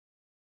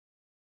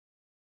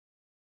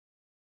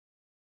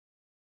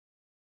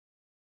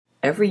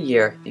Every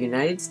year, the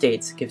United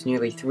States gives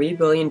nearly $3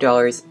 billion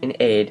in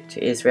aid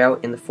to Israel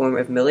in the form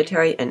of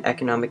military and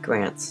economic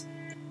grants.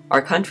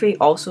 Our country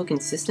also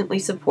consistently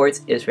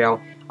supports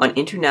Israel on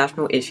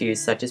international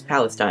issues such as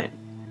Palestine.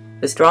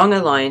 The strong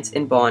alliance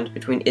and bond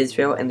between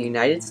Israel and the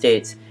United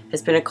States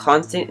has been a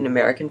constant in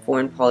American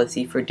foreign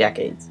policy for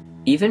decades.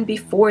 Even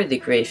before the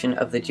creation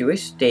of the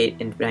Jewish state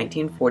in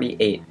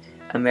 1948,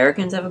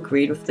 Americans have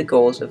agreed with the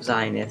goals of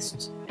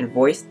Zionists and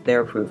voiced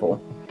their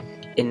approval.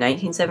 In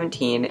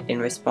 1917, in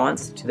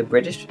response to the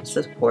British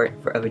support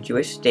of a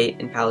Jewish state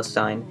in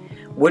Palestine,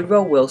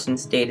 Woodrow Wilson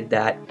stated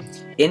that,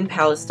 "In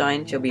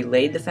Palestine shall be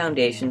laid the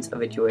foundations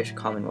of a Jewish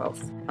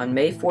commonwealth." On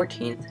May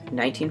 14,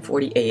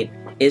 1948,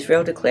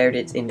 Israel declared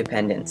its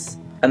independence.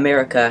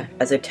 America,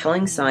 as a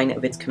telling sign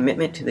of its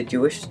commitment to the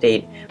Jewish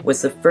state,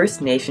 was the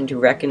first nation to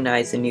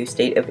recognize the new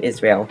state of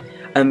Israel,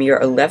 a mere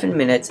 11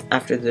 minutes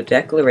after the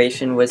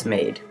declaration was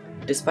made.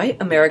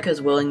 Despite America's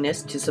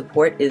willingness to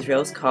support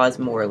Israel's cause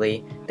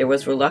morally, there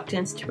was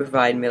reluctance to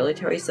provide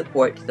military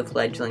support to the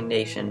fledgling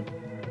nation.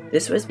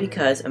 This was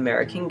because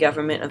American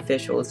government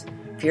officials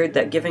feared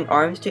that giving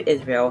arms to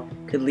Israel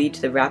could lead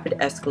to the rapid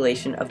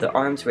escalation of the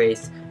arms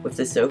race with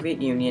the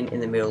Soviet Union in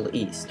the Middle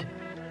East.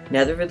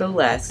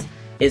 Nevertheless,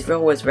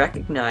 Israel was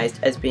recognized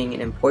as being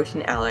an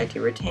important ally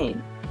to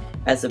retain.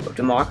 As a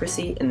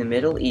democracy in the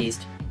Middle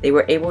East, they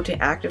were able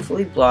to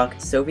actively block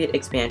Soviet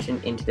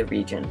expansion into the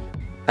region.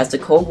 As the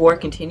Cold War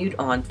continued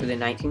on through the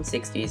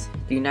 1960s,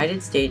 the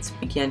United States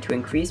began to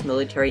increase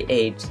military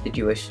aid to the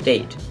Jewish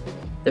state.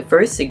 The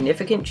first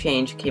significant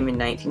change came in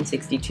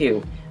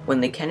 1962,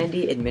 when the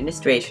Kennedy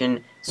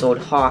administration sold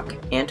Hawk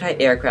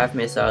anti-aircraft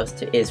missiles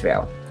to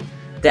Israel.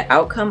 The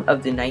outcome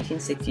of the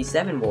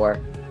 1967 war,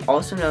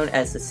 also known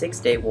as the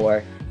Six-Day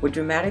War, would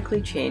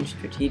dramatically change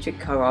strategic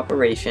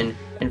cooperation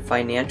and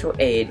financial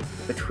aid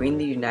between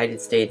the United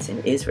States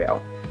and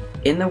Israel.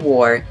 In the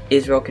war,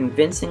 Israel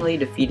convincingly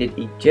defeated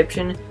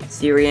Egyptian,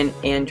 Syrian,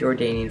 and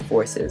Jordanian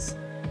forces.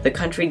 The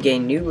country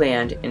gained new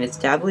land and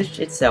established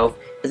itself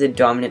as a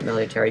dominant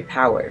military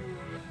power.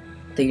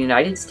 The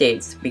United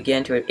States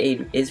began to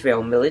aid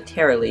Israel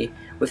militarily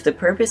with the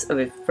purpose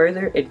of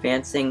further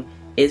advancing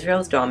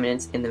Israel's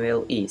dominance in the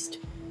Middle East.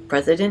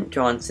 President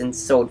Johnson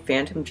sold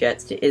Phantom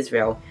jets to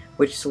Israel,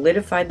 which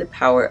solidified the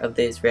power of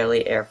the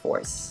Israeli Air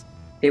Force.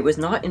 It was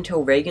not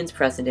until Reagan's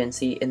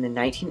presidency in the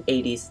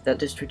 1980s that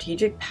the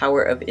strategic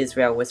power of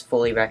Israel was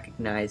fully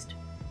recognized.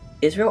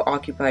 Israel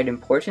occupied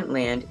important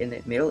land in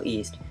the Middle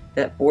East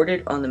that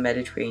bordered on the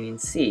Mediterranean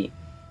Sea,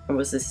 and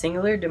was the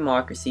singular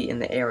democracy in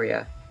the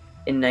area.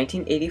 In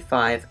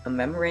 1985, a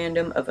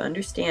memorandum of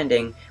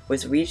understanding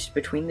was reached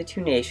between the two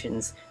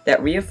nations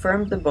that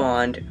reaffirmed the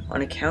bond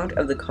on account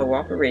of the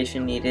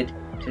cooperation needed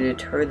to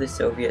deter the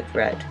Soviet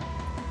threat.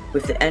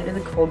 With the end of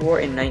the Cold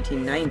War in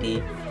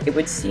 1990, it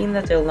would seem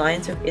that the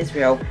alliance with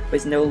Israel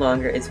was no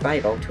longer as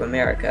vital to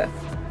America.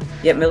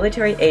 Yet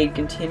military aid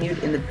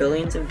continued in the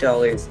billions of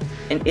dollars,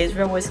 and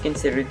Israel was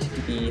considered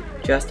to be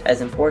just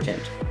as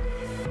important.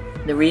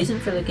 The reason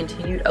for the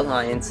continued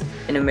alliance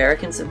and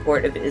American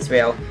support of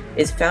Israel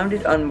is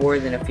founded on more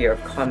than a fear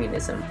of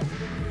communism.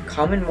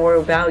 Common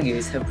moral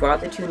values have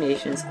brought the two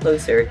nations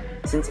closer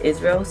since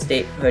Israel's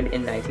statehood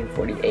in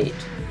 1948.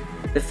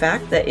 The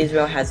fact that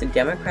Israel has a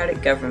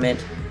democratic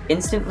government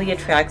instantly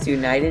attracts the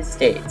United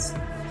States.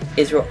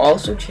 Israel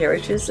also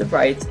cherishes the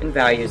rights and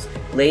values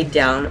laid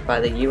down by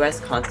the U.S.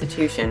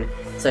 Constitution,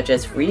 such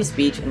as free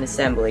speech and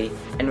assembly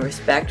and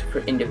respect for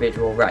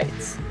individual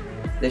rights.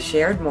 The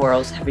shared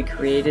morals have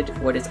created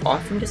what is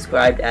often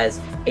described as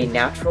a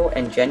natural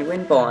and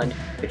genuine bond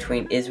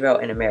between Israel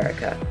and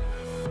America.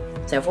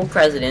 Several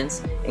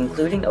presidents,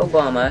 including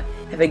Obama,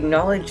 have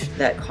acknowledged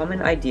that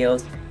common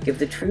ideals give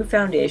the true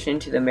foundation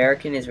to the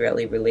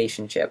American-Israeli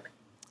relationship.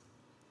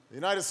 The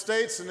United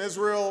States and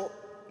Israel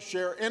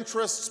share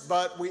interests,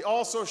 but we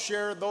also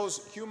share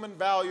those human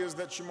values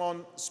that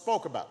Shimon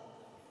spoke about.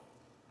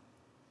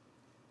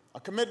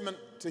 A commitment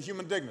to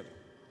human dignity.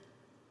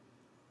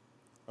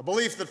 A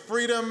belief that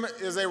freedom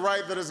is a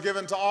right that is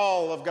given to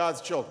all of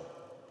God's children.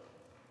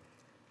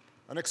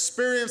 An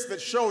experience that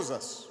shows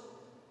us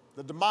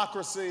that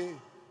democracy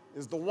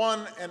is the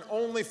one and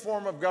only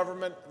form of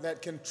government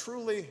that can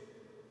truly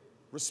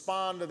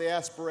respond to the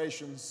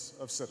aspirations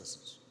of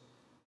citizens.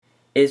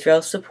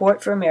 Israel's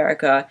support for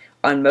America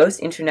on most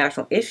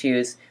international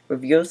issues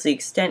reveals the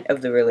extent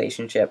of the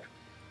relationship.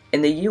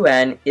 In the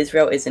UN,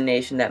 Israel is a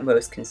nation that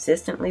most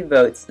consistently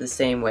votes the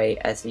same way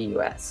as the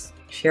US.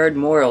 Shared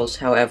morals,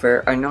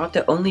 however, are not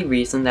the only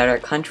reason that our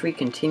country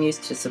continues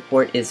to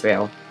support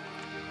Israel.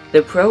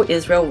 The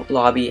pro-Israel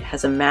lobby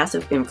has a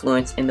massive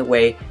influence in the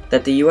way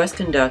that the US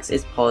conducts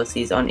its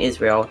policies on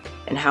Israel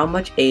and how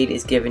much aid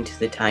is given to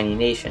the tiny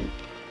nation.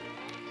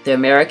 The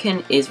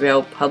American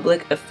Israel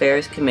Public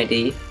Affairs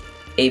Committee,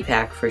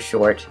 AIPAC for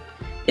short,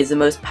 is the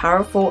most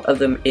powerful of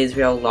the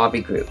Israel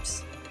lobby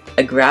groups.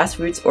 A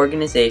grassroots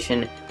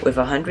organization with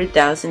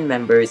 100,000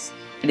 members,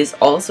 it is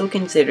also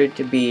considered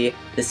to be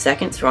the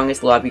second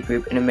strongest lobby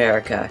group in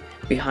America,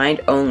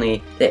 behind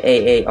only the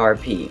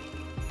AARP.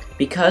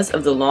 Because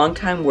of the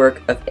long-time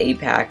work of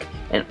AIPAC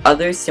and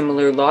other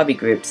similar lobby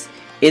groups,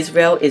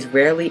 Israel is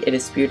rarely a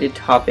disputed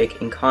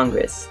topic in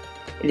Congress.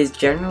 It is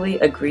generally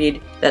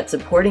agreed that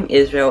supporting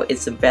Israel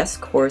is the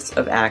best course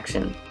of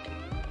action.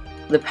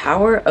 The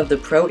power of the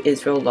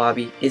pro-Israel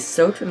lobby is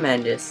so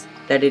tremendous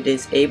that it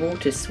is able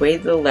to sway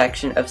the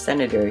election of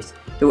senators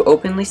who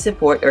openly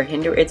support or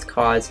hinder its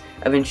cause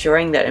of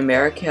ensuring that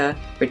America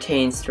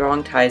retains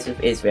strong ties with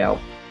Israel.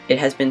 It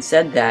has been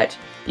said that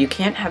you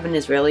can't have an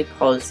Israeli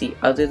policy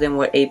other than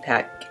what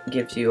AIPAC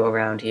gives you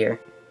around here.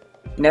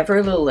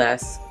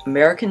 Nevertheless,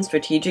 American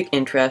strategic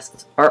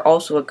interests are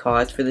also a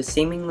cause for the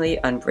seemingly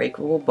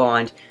unbreakable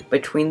bond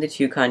between the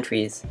two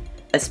countries,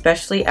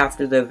 especially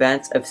after the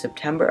events of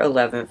September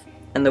 11th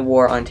and the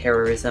war on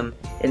terrorism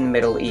in the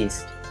Middle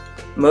East.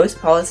 Most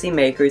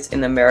policymakers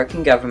in the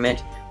American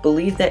government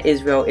believe that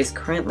Israel is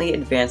currently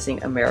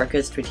advancing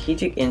America's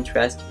strategic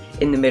interest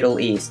in the Middle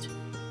East.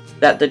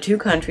 That the two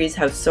countries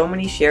have so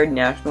many shared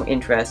national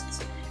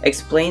interests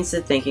explains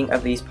the thinking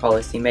of these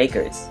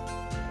policymakers.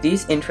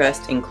 These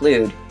interests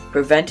include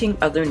preventing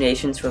other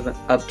nations from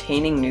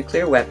obtaining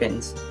nuclear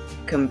weapons,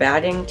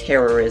 combating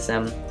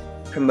terrorism,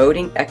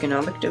 promoting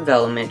economic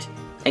development,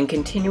 and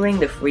continuing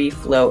the free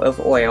flow of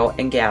oil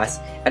and gas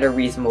at a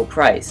reasonable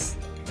price.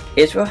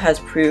 Israel has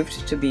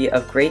proved to be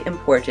of great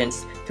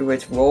importance through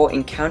its role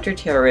in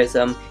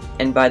counterterrorism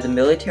and by the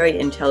military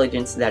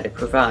intelligence that it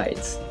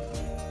provides.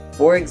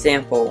 For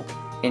example,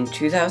 in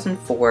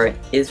 2004,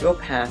 Israel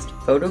passed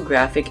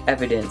photographic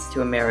evidence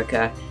to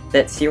America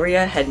that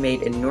Syria had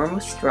made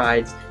enormous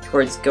strides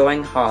towards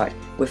going hot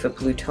with a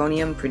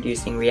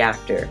plutonium-producing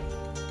reactor.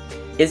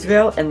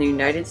 Israel and the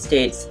United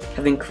States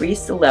have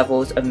increased the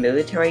levels of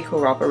military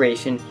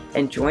cooperation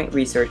and joint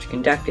research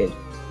conducted.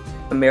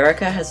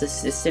 America has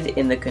assisted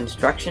in the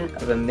construction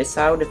of a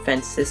missile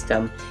defense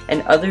system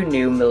and other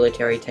new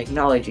military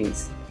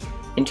technologies.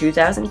 In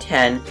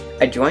 2010,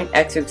 a joint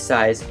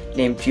exercise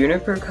named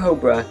Juniper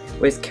Cobra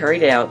was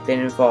carried out that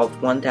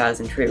involved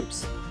 1,000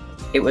 troops.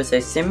 It was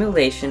a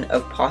simulation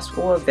of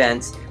possible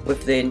events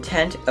with the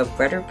intent of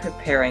better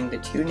preparing the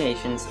two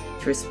nations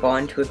to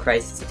respond to a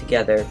crisis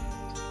together.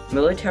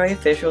 Military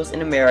officials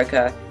in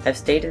America have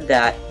stated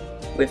that,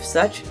 with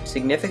such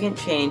significant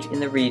change in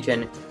the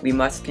region, we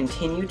must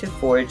continue to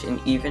forge an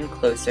even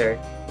closer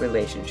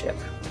relationship.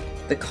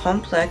 The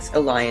complex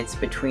alliance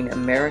between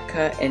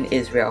America and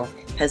Israel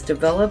has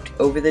developed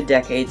over the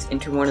decades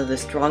into one of the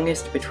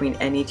strongest between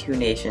any two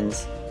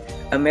nations.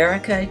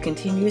 America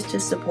continues to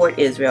support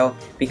Israel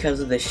because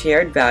of the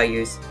shared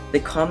values, the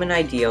common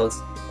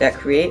ideals that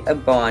create a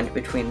bond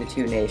between the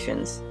two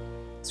nations.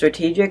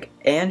 Strategic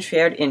and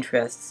shared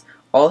interests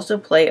also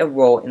play a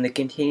role in the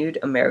continued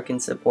American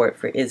support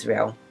for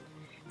Israel.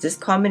 This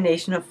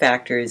combination of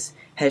factors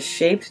has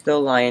shaped the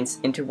alliance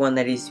into one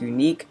that is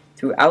unique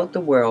throughout the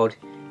world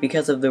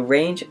because of the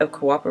range of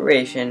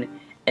cooperation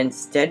and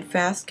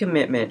steadfast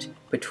commitment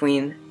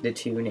between the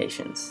two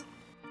nations.